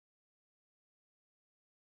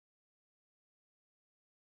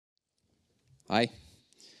Hi.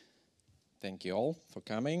 Thank you all for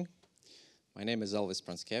coming. My name is Elvis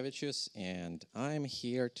Pranskevichus, and I'm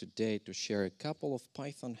here today to share a couple of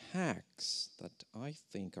Python hacks that I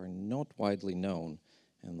think are not widely known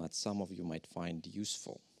and that some of you might find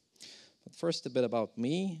useful. But first, a bit about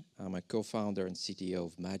me. I'm a co-founder and CTO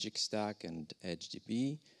of Magic Stack and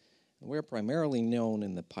EdgeDB. We're primarily known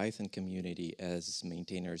in the Python community as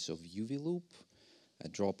maintainers of UV-loop, a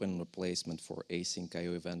drop-in replacement for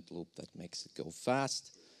async.io event loop that makes it go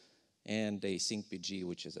fast, and async.pg,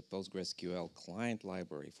 which is a PostgreSQL client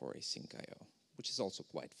library for async.io, which is also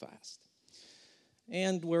quite fast.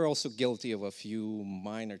 And we're also guilty of a few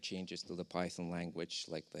minor changes to the Python language,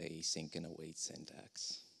 like the async and await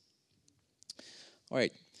syntax. All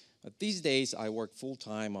right, these days I work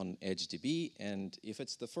full-time on EdgeDB, and if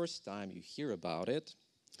it's the first time you hear about it,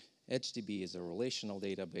 EdgeDB is a relational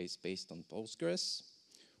database based on Postgres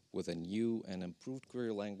with a new and improved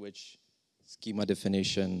query language, schema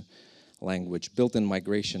definition, language, built-in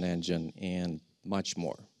migration engine, and much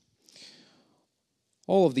more.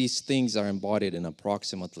 All of these things are embodied in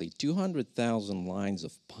approximately 200,000 lines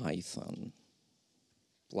of Python,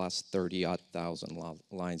 plus 30,000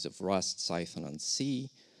 lines of Rust, Python, and C.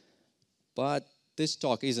 But this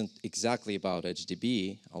talk isn't exactly about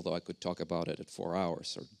EdgeDB, although I could talk about it at 4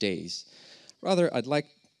 hours or days. Rather, I'd like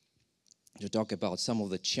to talk about some of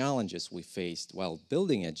the challenges we faced while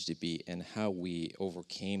building EdgeDB and how we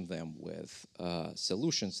overcame them with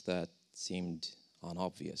solutions that seemed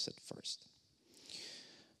unobvious at first.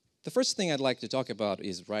 The first thing I'd like to talk about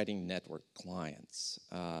is writing network clients.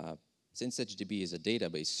 Since EdgeDB is a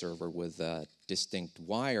database server with a distinct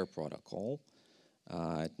wire protocol,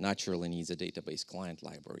 it naturally needs a database client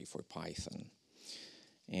library for Python.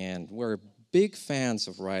 And we're big fans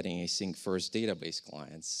of writing async-first database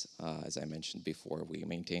clients. As I mentioned before, we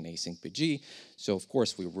maintain async.pg, so of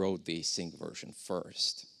course we wrote the async version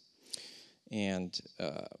first. And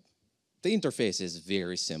the interface is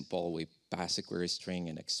very simple. We pass a query string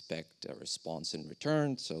and expect a response in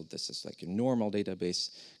return. So this is like a normal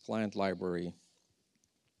database client library.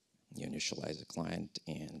 You initialize a client,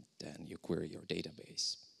 and then you query your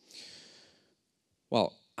database.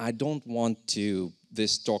 Well, I don't want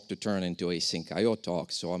this talk to turn into async.io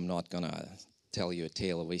talk, so I'm not going to tell you a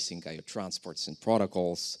tale of async.io transports and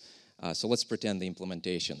protocols. So let's pretend the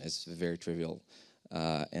implementation is very trivial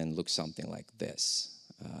and looks something like this.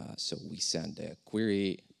 So we send a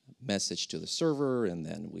query message to the server, and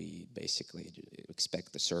then we basically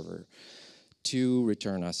expect the server to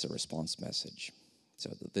return us a response message. So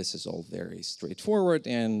this is all very straightforward,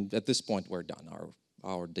 and at this point we're done.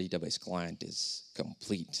 Our database client is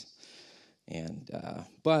complete. And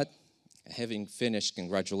but having finished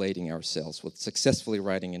congratulating ourselves with successfully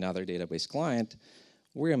writing another database client,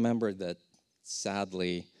 we remembered that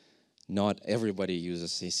sadly not everybody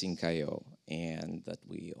uses async.io, and that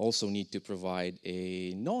we also need to provide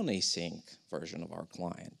a non-async version of our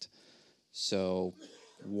client. So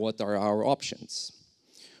what are our options?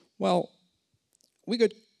 Well, we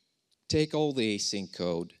could take all the async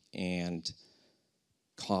code and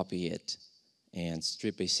copy it and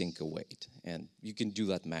strip async await. And you can do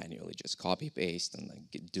that manually, just copy paste and then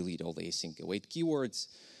delete all the async await keywords,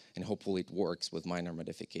 and hopefully it works with minor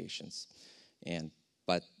modifications.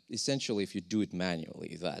 But essentially, if you do it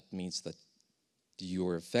manually, that means that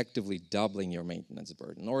you're effectively doubling your maintenance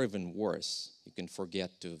burden, or even worse, you can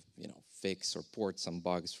forget to fix or port some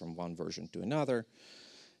bugs from one version to another,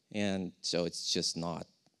 and so it's just not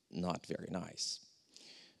very nice.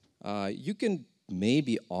 You can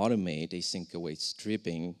maybe automate async await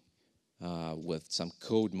stripping with some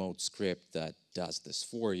code mode script that does this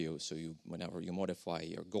for you. So whenever you modify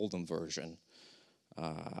your golden version,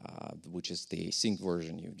 which is the async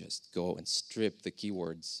version, you just go and strip the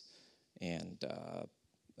keywords and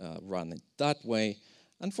run it that way.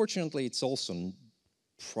 Unfortunately, it's also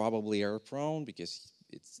probably error prone because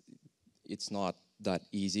it's not that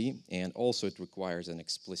easy, and also it requires an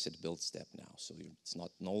explicit build step now. So it's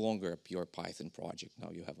no longer a pure Python project.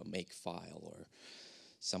 Now you have a make file or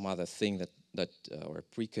some other thing or a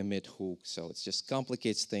pre-commit hook. So it just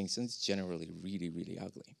complicates things, and it's generally really, really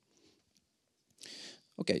ugly.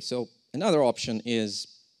 Okay, so another option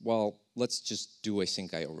is, well, let's just do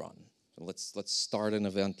async.io run. Let's start an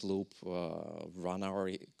event loop, run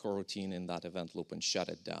our coroutine in that event loop, and shut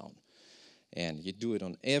it down. And you do it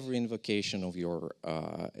on every invocation of your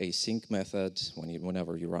async method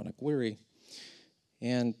whenever you run a query.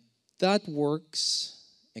 And that works,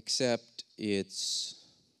 except it's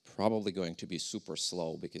probably going to be super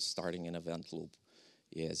slow because starting an event loop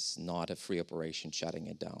is not a free operation. Shutting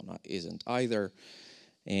it down isn't either.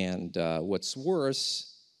 And what's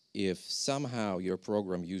worse, if somehow your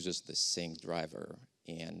program uses the sync driver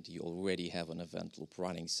and you already have an event loop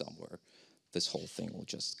running somewhere, this whole thing will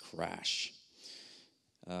just crash.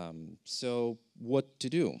 So what to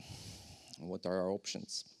do? What are our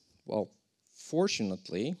options? Well,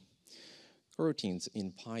 fortunately, coroutines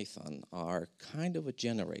in Python are kind of a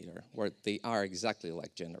generator, or they are exactly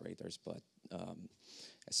like generators, but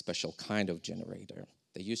a special kind of generator.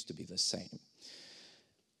 They used to be the same.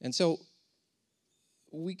 And so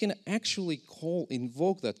we can actually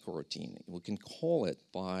invoke that coroutine. We can call it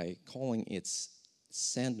by calling its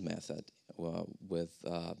send method with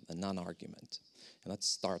a non-argument. And that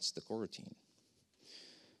starts the coroutine.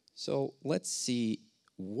 So let's see,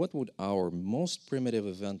 what would our most primitive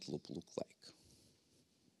event loop look like?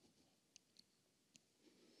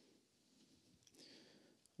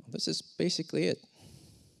 Well, this is basically it.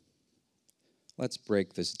 Let's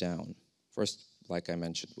break this down. First, like I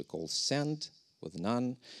mentioned, we call send with none.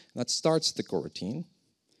 And that starts the coroutine.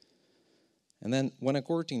 And then when a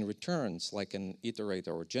coroutine returns, like an iterator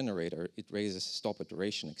or generator, it raises a stop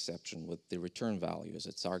iteration exception with the return value as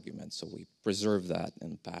its argument. So we preserve that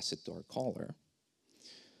and pass it to our caller.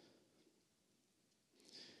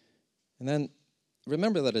 And then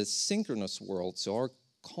remember that it's a synchronous world, so our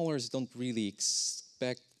callers don't really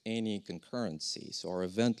expect any concurrency. So our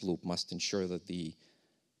event loop must ensure that the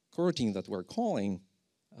coroutine that we're calling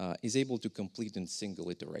is able to complete in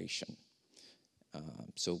single iteration.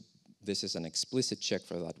 So this is an explicit check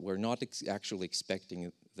for that. We're not actually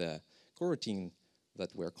expecting the coroutine that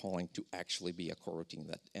we're calling to actually be a coroutine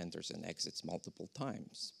that enters and exits multiple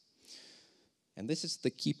times. And this is the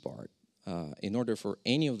key part. In order for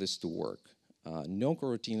any of this to work, no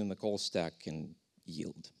coroutine in the call stack can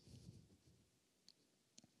yield.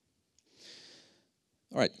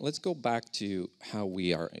 All right, let's go back to how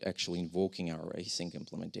we are actually invoking our async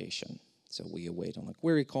implementation. So we await on a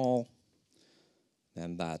query call,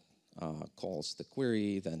 then that calls the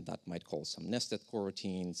query, then that might call some nested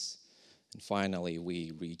coroutines, and finally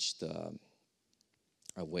we reach the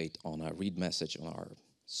await on a read message on our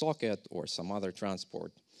socket or some other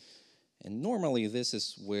transport. And normally this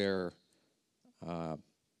is where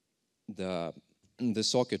the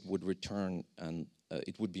socket would return, and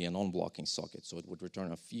it would be a non-blocking socket, so it would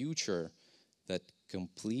return a future that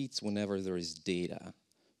completes whenever there is data.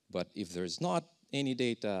 But if there's not any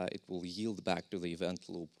data, it will yield back to the event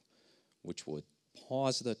loop, which would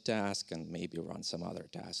pause the task and maybe run some other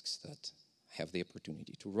tasks that have the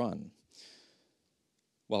opportunity to run.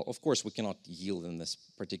 Well, of course, we cannot yield in this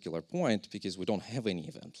particular point because we don't have any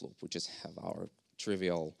event loop. We just have our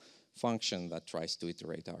trivial function that tries to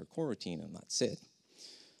iterate our coroutine, and that's it.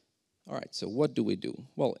 All right, so what do we do?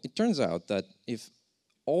 Well, it turns out that if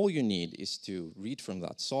all you need is to read from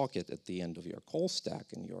that socket at the end of your call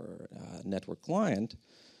stack in your network client,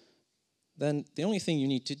 then the only thing you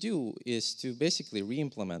need to do is to basically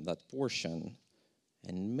re-implement that portion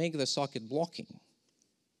and make the socket blocking.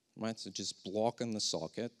 Right? So just block in the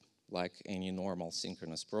socket like any normal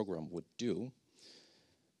synchronous program would do.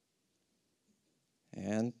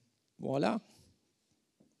 And voila,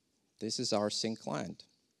 this is our sync client.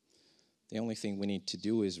 The only thing we need to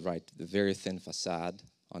do is write the very thin facade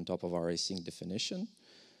on top of our async definition,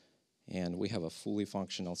 and we have a fully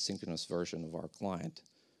functional synchronous version of our client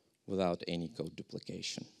without any code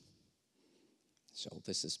duplication. So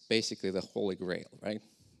this is basically the holy grail, right?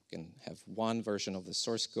 You can have one version of the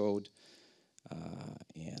source code,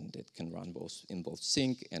 and it can run in both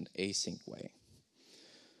sync and async way.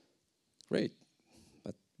 Great,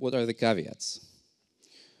 but what are the caveats?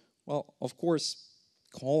 Well, of course,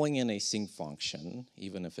 calling an async function,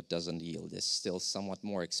 even if it doesn't yield, is still somewhat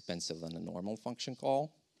more expensive than a normal function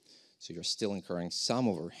call. So you're still incurring some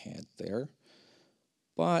overhead there.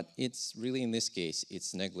 But it's really, in this case,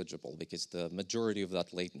 it's negligible because the majority of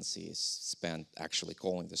that latency is spent actually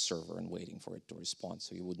calling the server and waiting for it to respond,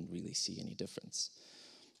 so you wouldn't really see any difference.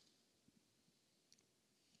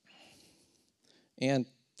 And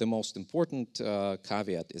the most important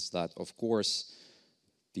caveat is that, of course,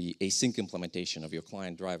 the async implementation of your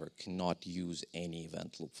client driver cannot use any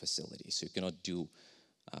event loop facility. So you cannot do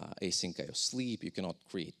async IO sleep, you cannot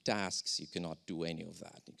create tasks, you cannot do any of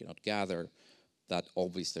that. You cannot gather. That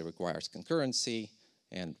obviously requires concurrency,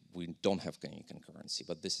 and we don't have any concurrency,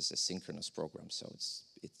 but this is a synchronous program, so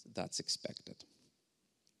that's expected.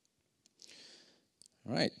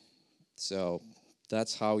 All right, so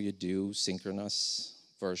that's how you do synchronous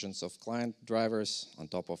versions of client drivers on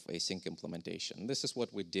top of async implementation. This is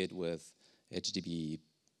what we did with EdgeDB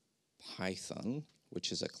Python,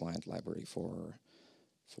 which is a client library for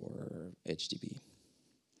EdgeDB.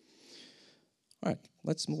 All right,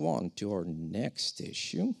 let's move on to our next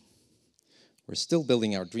issue. We're still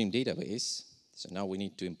building our dream database, so now we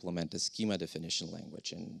need to implement a schema definition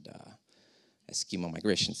language and a schema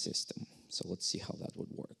migration system. So let's see how that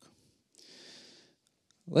would work.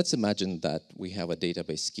 Let's imagine that we have a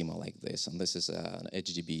database schema like this, and this is an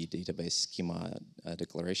EdgeDB database schema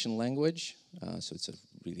declaration language. So it's a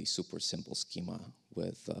really super simple schema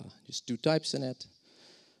with just 2 types in it.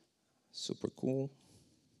 Super cool.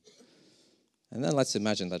 And then let's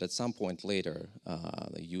imagine that at some point later,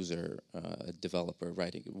 the user, developer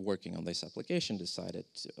working on this application decided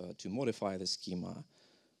to modify the schema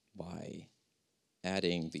by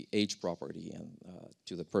adding the age property and,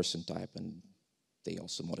 to the person type, and they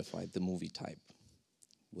also modified the movie type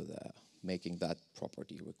with making that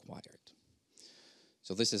property required.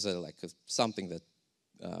 So this is something that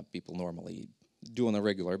people normally do on a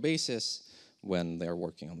regular basis when they're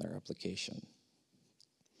working on their application.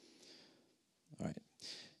 All right.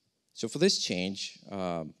 So for this change,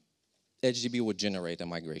 EdgeDB would generate a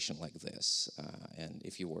migration like this. And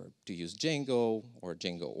if you were to use Django or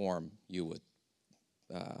Django ORM, you would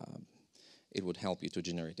it would help you to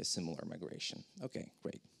generate a similar migration. Okay,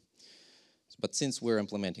 great. But since we're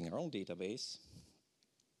implementing our own database,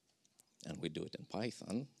 and we do it in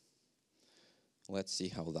Python, let's see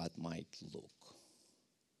how that might look.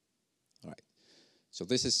 All right. So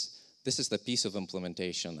this is the piece of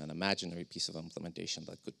implementation, an imaginary piece of implementation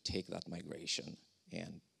that could take that migration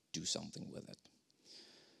and do something with it.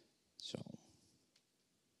 So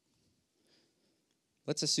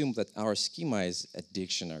let's assume that our schema is a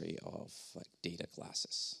dictionary of data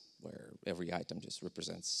classes, where every item just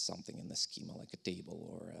represents something in the schema, like a table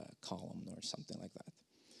or a column or something like that.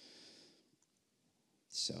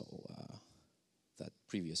 So that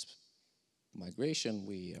previous migration,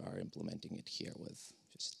 we are implementing it here with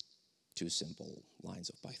just 2 simple lines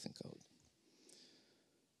of Python code.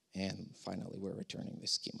 And finally, we're returning the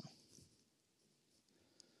schema.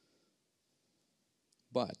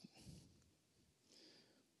 But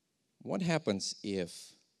what happens if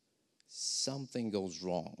something goes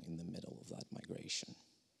wrong in the middle of that migration?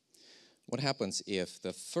 What happens if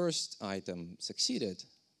the first item succeeded,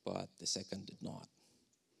 but the second did not?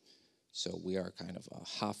 So we are kind of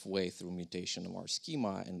halfway through mutation of our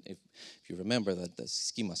schema, and if you remember that the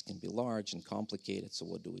schemas can be large and complicated, so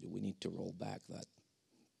what do? We need to roll back that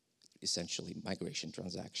essentially migration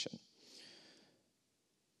transaction.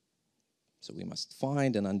 So we must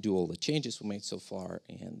find and undo all the changes we made so far,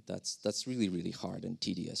 and that's really, really hard and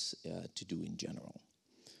tedious to do in general.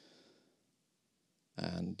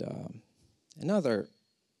 And another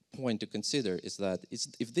point to consider is that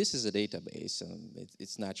if this is a database, and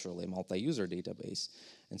it's naturally a multi-user database,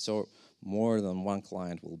 and so more than one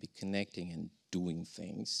client will be connecting and doing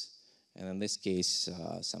things, and in this case,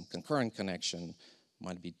 some concurrent connection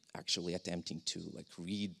might be actually attempting to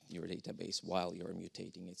read your database while you're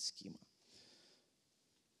mutating its schema.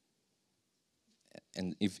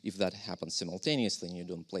 And if that happens simultaneously and you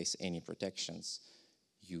don't place any protections,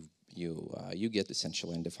 you get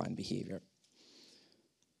essentially undefined behavior.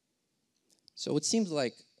 So it seems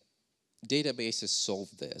like databases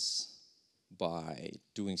solve this by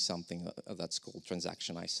doing something that's called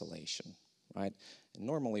transaction isolation, right? And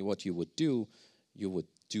normally what you would do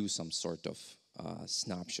some sort of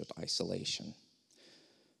snapshot isolation.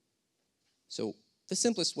 So the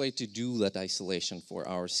simplest way to do that isolation for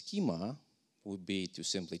our schema would be to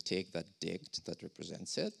simply take that dict that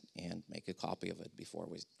represents it and make a copy of it before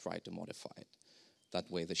we try to modify it.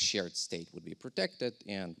 That way the shared state would be protected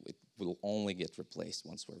and it will only get replaced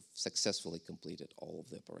once we've successfully completed all of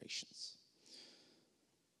the operations.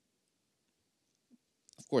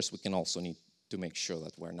 Of course, we can also need to make sure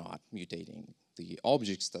that we're not mutating the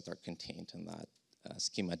objects that are contained in that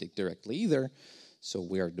schematic directly either. So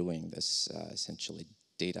we are doing this essentially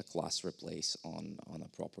data class replace on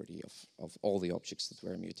a property of all the objects that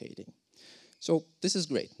we're mutating. So this is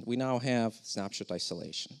great. We now have snapshot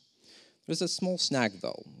isolation. There's a small snag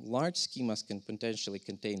though. Large schemas can potentially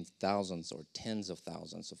contain thousands or tens of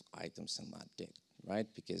thousands of items in that dict, right?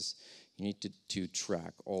 Because you need to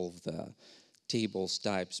track all of the tables,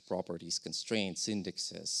 types, properties, constraints,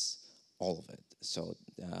 indexes, all of it. So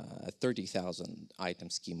a 30,000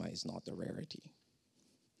 item schema is not a rarity.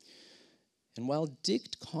 And while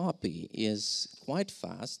dict copy is quite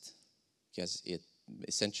fast, because it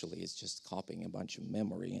essentially is just copying a bunch of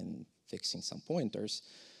memory and fixing some pointers,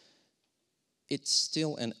 it's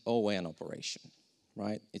still an ON operation,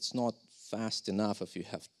 right? It's not fast enough if you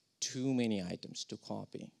have too many items to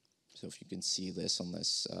copy. So if you can see this on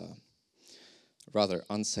this rather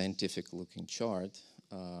unscientific looking chart,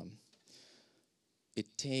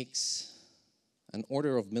 it takes an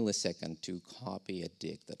order of millisecond to copy a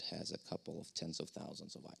dict that has a couple of tens of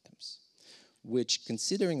thousands of items, which,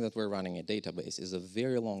 considering that we're running a database, is a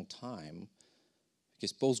very long time,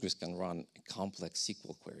 because Postgres can run a complex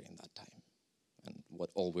SQL query in that time. And what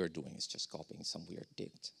all we're doing is just copying some weird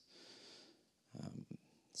dict.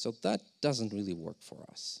 So that doesn't really work for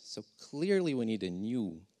us. So clearly we need a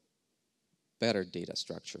new, better data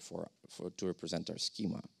structure to represent our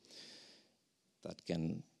schema that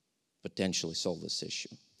can potentially solve this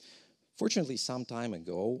issue. Fortunately, some time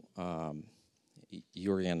ago,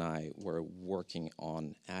 Yuri and I were working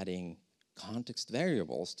on adding context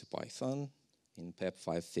variables to Python in PEP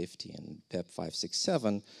 550 and PEP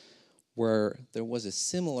 567, where there was a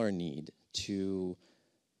similar need to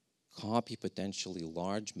copy potentially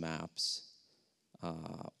large maps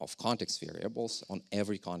of context variables on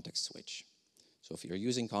every context switch. So if you're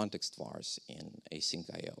using context vars in async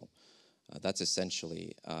IO, that's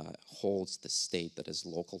essentially holds the state that is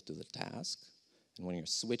local to the task. And when you're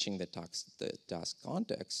switching the task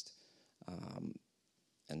context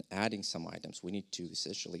and adding some items, we need to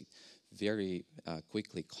essentially very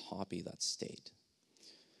quickly copy that state.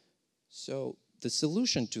 So the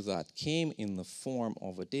solution to that came in the form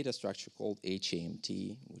of a data structure called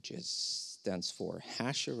HAMT, which stands for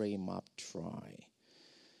hash array map try.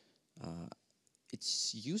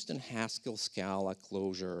 It's used in Haskell, Scala,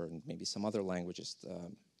 Clojure, and maybe some other languages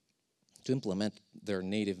to implement their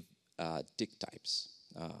native dict types,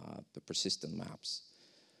 the persistent maps.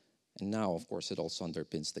 And now, of course, it also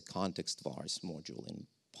underpins the context vars module in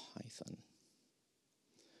Python.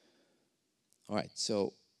 All right,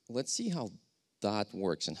 so let's see how that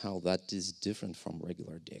works and how that is different from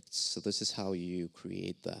regular dicts. So this is how you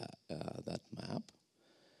create that map.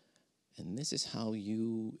 And this is how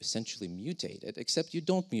you essentially mutate it, except you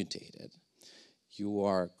don't mutate it. You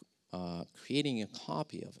are creating a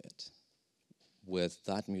copy of it with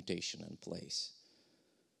that mutation in place.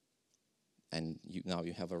 And now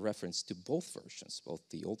you have a reference to both versions, both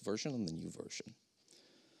the old version and the new version.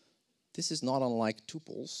 This is not unlike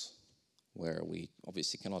tuples, where we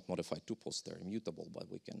obviously cannot modify tuples. They're immutable,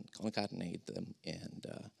 but we can concatenate them and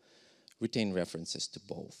retain references to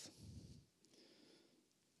both.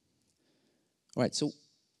 All right, so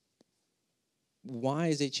why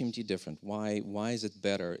is HMT different? Why is it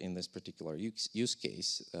better in this particular use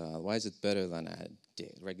case? Why is it better than a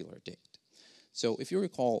regular dict? So if you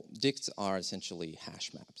recall, dicts are essentially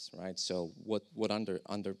hash maps, right? So what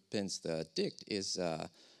underpins the dict is a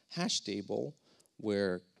hash table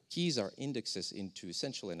where keys are indexes into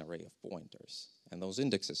essentially an array of pointers. And those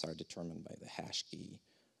indexes are determined by the hash key,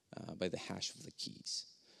 by the hash of the keys,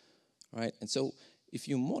 right? And so if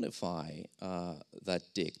you modify that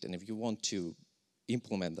dict, and if you want to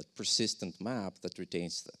implement that persistent map that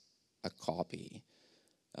retains a copy,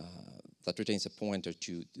 that retains a pointer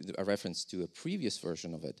to a reference to a previous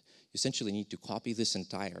version of it, you essentially need to copy this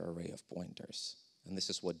entire array of pointers. And this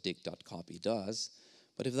is what dict.copy does.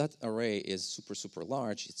 But if that array is super, super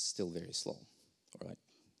large, it's still very slow, all right?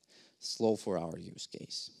 Slow for our use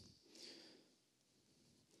case.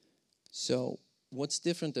 So what's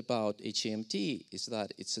different about HAMT is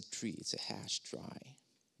that it's a tree, it's a hash trie,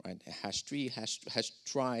 right? A hash tree, hash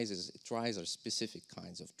tries are specific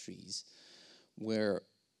kinds of trees where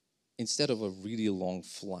instead of a really long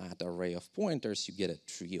flat array of pointers, you get a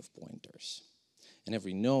tree of pointers. And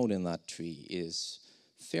every node in that tree is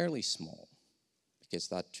fairly small because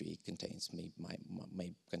that tree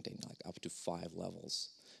may contain like up to 5 levels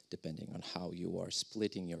depending on how you are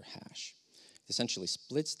splitting your hash. It essentially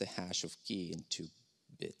splits the hash of key into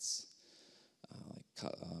bits,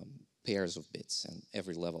 pairs of bits, and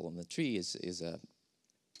every level on the tree is a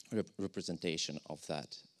representation of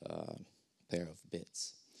that pair of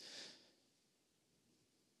bits.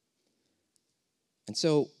 And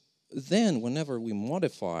so then whenever we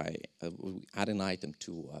modify, we add an item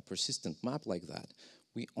to a persistent map like that,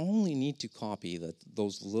 we only need to copy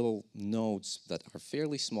those little nodes that are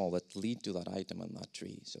fairly small that lead to that item in that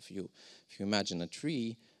tree. So if you imagine a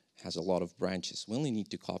tree has a lot of branches, we only need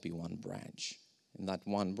to copy one branch. And that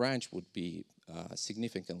one branch would be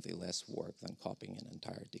significantly less work than copying an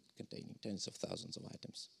entire dict containing tens of thousands of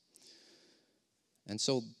items. And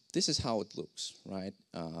so this is how it looks, right?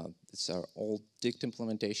 It's our old dict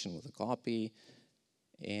implementation with a copy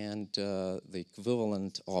and the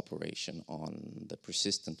equivalent operation on the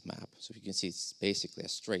persistent map. So you can see it's basically a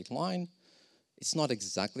straight line. It's not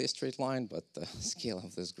exactly a straight line, but the scale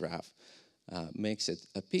of this graph makes it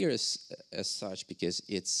appear as such because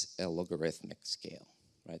it's a logarithmic scale,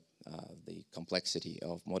 right? The complexity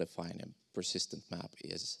of modifying a persistent map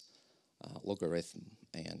is logarithm,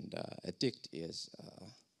 and a dict is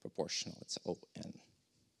proportional, it's ON.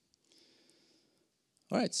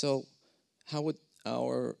 All right, so how would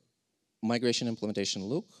our migration implementation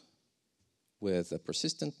look with a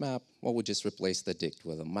persistent map? Well, we just replace the dict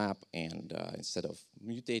with a map, and instead of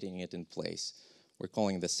mutating it in place, we're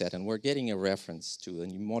calling the set, and we're getting a reference to a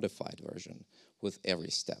new modified version with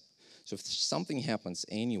every step. So if something happens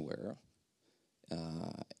anywhere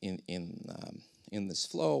in this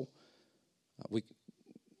flow,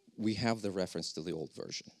 we have the reference to the old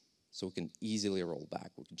version. So we can easily roll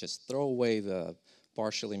back. We can just throw away the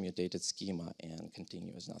partially mutated schema and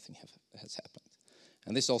continue as nothing has happened.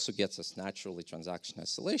 And this also gets us naturally transaction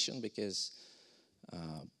isolation because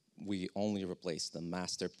we only replace the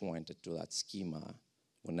master pointer to that schema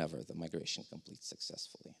whenever the migration completes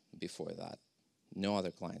successfully. Before that, no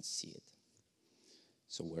other clients see it.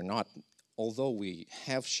 So we're not, although we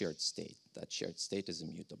have shared state, that shared state is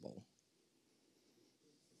immutable.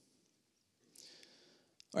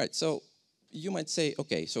 All right, so you might say,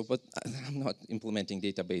 okay, so but I'm not implementing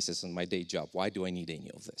databases in my day job. Why do I need any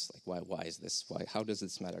of this? Like, why is this? How does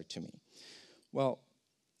this matter to me? Well,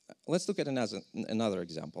 let's look at another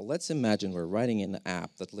example. Let's imagine we're writing an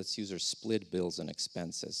app that lets users split bills and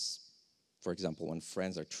expenses, for example, when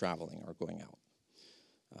friends are traveling or going out.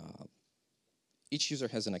 Each user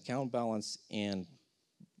has an account balance, and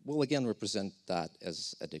we'll again represent that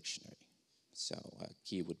as a dictionary. So a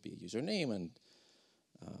key would be a username, and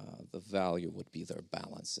the value would be their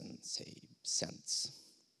balance in, say, cents.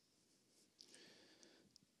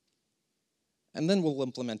 And then we'll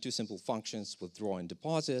implement two simple functions, withdraw and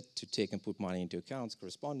deposit, to take and put money into accounts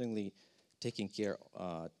correspondingly, taking care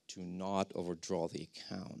to not overdraw the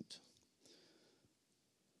account.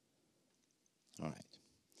 All right.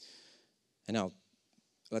 And now,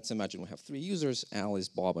 let's imagine we have three users, Alice,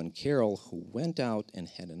 Bob, and Carol, who went out and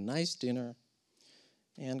had a nice dinner.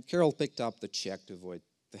 And Carol picked up the check to avoid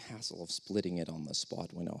the hassle of splitting it on the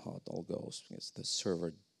spot. We know how it all goes, because the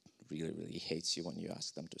server really, really hates you when you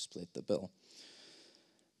ask them to split the bill.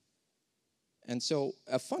 And so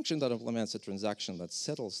a function that implements a transaction that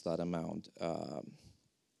settles that amount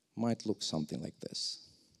might look something like this.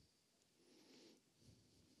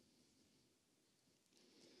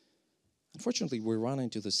 Unfortunately, we run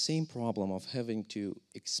into the same problem of having to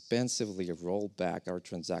expensively roll back our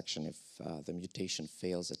transaction if the mutation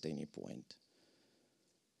fails at any point.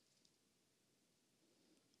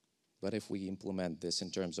 But if we implement this in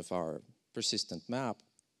terms of our persistent map,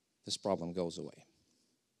 this problem goes away.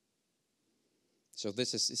 So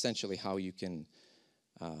this is essentially how you can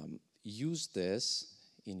use this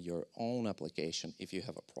in your own application if you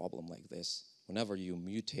have a problem like this. Whenever you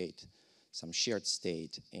mutate some shared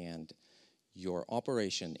state and your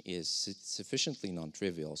operation is sufficiently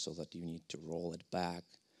non-trivial so that you need to roll it back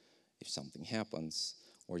if something happens,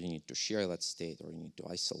 or you need to share that state, or you need to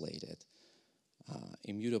isolate it.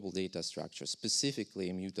 Immutable data structure, specifically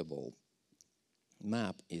immutable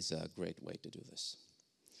map, is a great way to do this.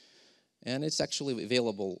 And it's actually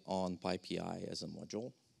available on PyPI as a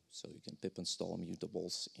module, so you can pip install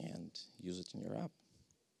immutables and use it in your app.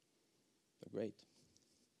 They're great.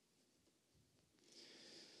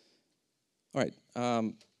 All right,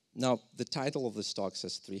 now the title of this talk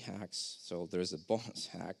says 3 hacks, so there's a bonus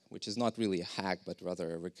hack, which is not really a hack, but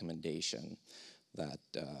rather a recommendation that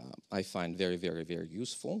I find very, very, very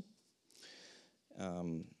useful.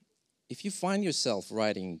 If you find yourself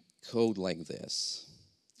writing code like this,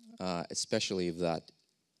 especially if that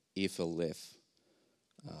if-elif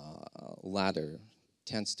ladder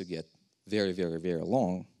tends to get very, very, very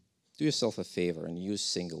long, do yourself a favor and use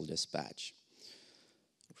single dispatch.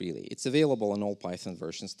 Really, it's available in all Python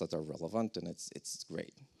versions that are relevant, and it's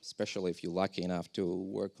great, especially if you're lucky enough to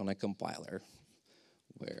work on a compiler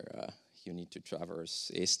where you need to traverse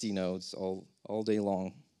AST nodes all day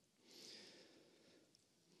long.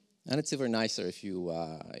 And it's even nicer if you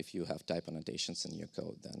have type annotations in your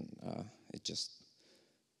code, then it's just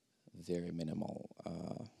very minimal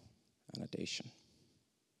annotation.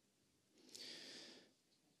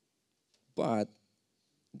 But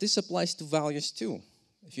this applies to values too.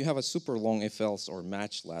 If you have a super long if-else or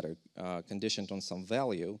match ladder conditioned on some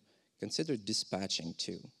value, consider dispatching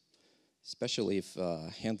too, especially if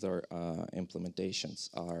handler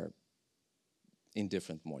implementations are in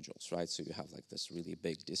different modules, right? So you have like this really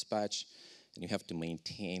big dispatch, and you have to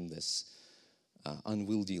maintain this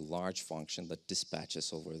unwieldy large function that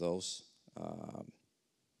dispatches over those.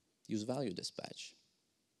 Use value dispatch.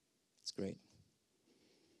 It's great.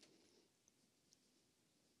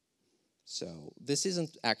 So this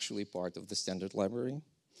isn't actually part of the standard library,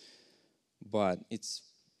 but it's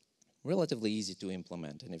relatively easy to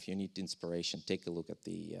implement. And if you need inspiration, take a look at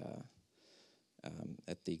the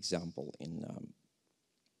at the example in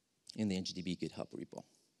the EdgeDB GitHub repo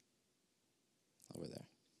over there.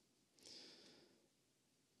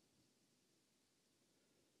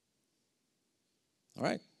 All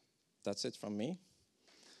right, that's it from me.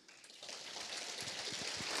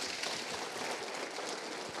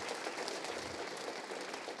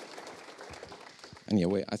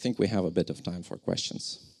 Anyway, I think we have a bit of time for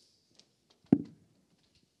questions.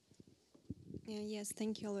 Yes,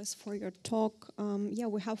 thank you, Elvis, for your talk. Yeah,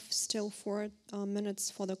 we have still 4 minutes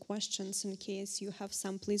for the questions. In case you have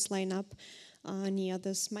some, please line up near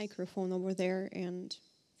this microphone over there and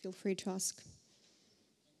feel free to ask.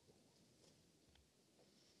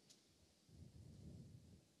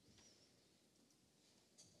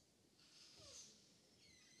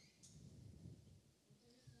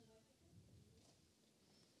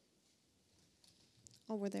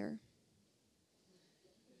 Over there.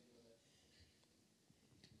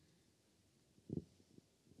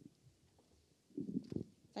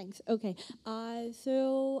 Thanks. Okay.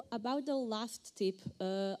 So about the last tip,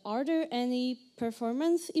 are there any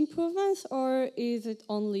performance improvements, or is it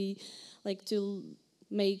only like to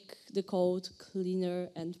make the code cleaner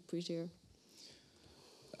and prettier?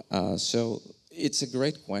 So it's a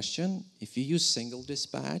great question. If you use single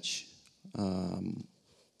dispatch,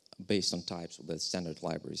 based on types of the standard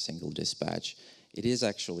library single dispatch, it is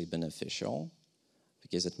actually beneficial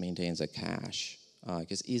because it maintains a cache.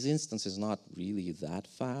 Because each instance is not really that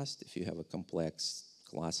fast if you have a complex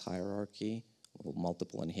class hierarchy, or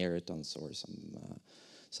multiple inheritance or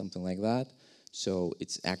something like that. So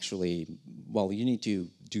it's actually, well, you need to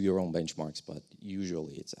do your own benchmarks, but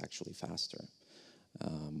usually it's actually faster.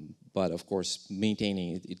 But of course,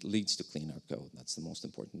 maintaining it leads to cleaner code. That's the most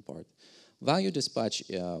important part. Value dispatch,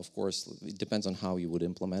 of course, it depends on how you would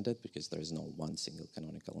implement it, because there is no one single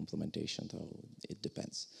canonical implementation, so it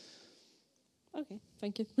depends. Okay,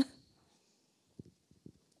 thank you.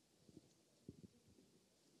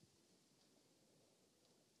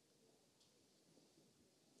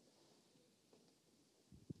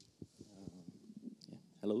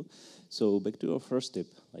 Hello. So back to your first tip,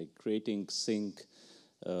 like creating sync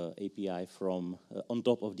API from on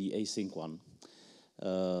top of the async one.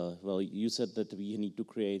 Well, you said that we need to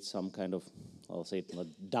create some kind of, I'll say it, a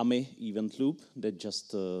dummy event loop that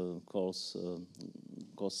just calls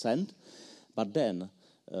send. But then,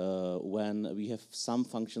 when we have some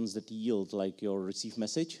functions that yield, like your receive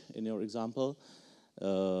message in your example,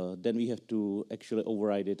 then we have to actually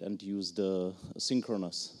override it and use the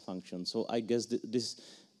synchronous function. So I guess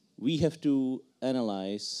we have to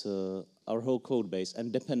analyze our whole code base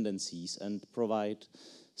and dependencies and provide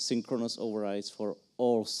synchronous overrides for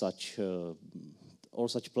all such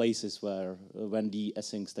places where when the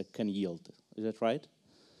async stack can yield. Is that right?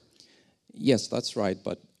 Yes, that's right.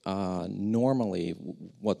 But normally,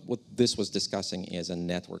 what this was discussing is a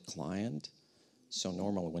network client. So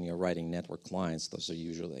normally, when you're writing network clients, those are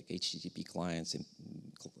usually like HTTP clients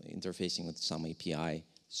interfacing with some API.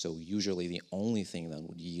 So usually, the only thing that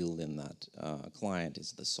would yield in that client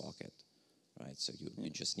is the socket, right? So you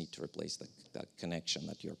just need to replace that connection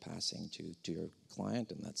that you're passing to your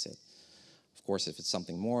client, and that's it. Of course, if it's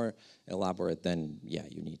something more elaborate, then yeah,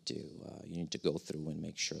 you need to go through and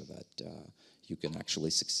make sure that you can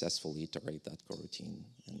actually successfully iterate that coroutine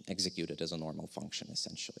and execute it as a normal function,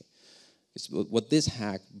 essentially. What this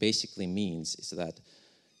hack basically means is that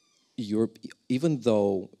even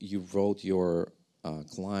though you wrote your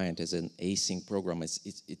client as an async program,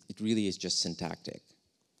 it really is just syntactic,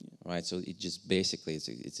 right? So it just basically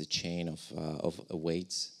it's a chain of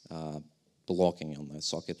awaits blocking on the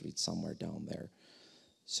socket read somewhere down there.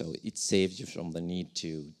 So it saves you from the need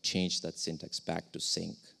to change that syntax back to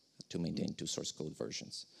sync to maintain 2 source code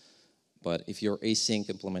versions. But if your async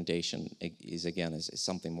implementation is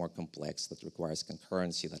something more complex that requires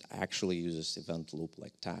concurrency, that actually uses event loop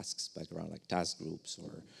like tasks, background like task groups,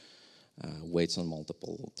 or waits on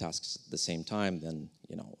multiple tasks at the same time, then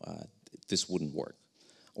this wouldn't work.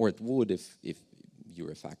 Or it would if you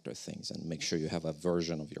refactor things and make sure you have a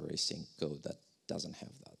version of your async code that doesn't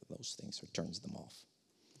have those things or turns them off.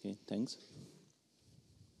 Okay, thanks.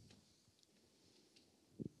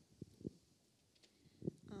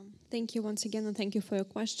 Thank you once again, and thank you for your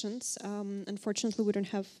questions. Unfortunately, we don't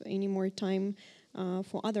have any more time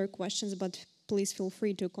for other questions, but please feel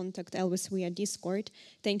free to contact Elvis via Discord.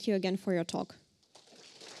 Thank you again for your talk.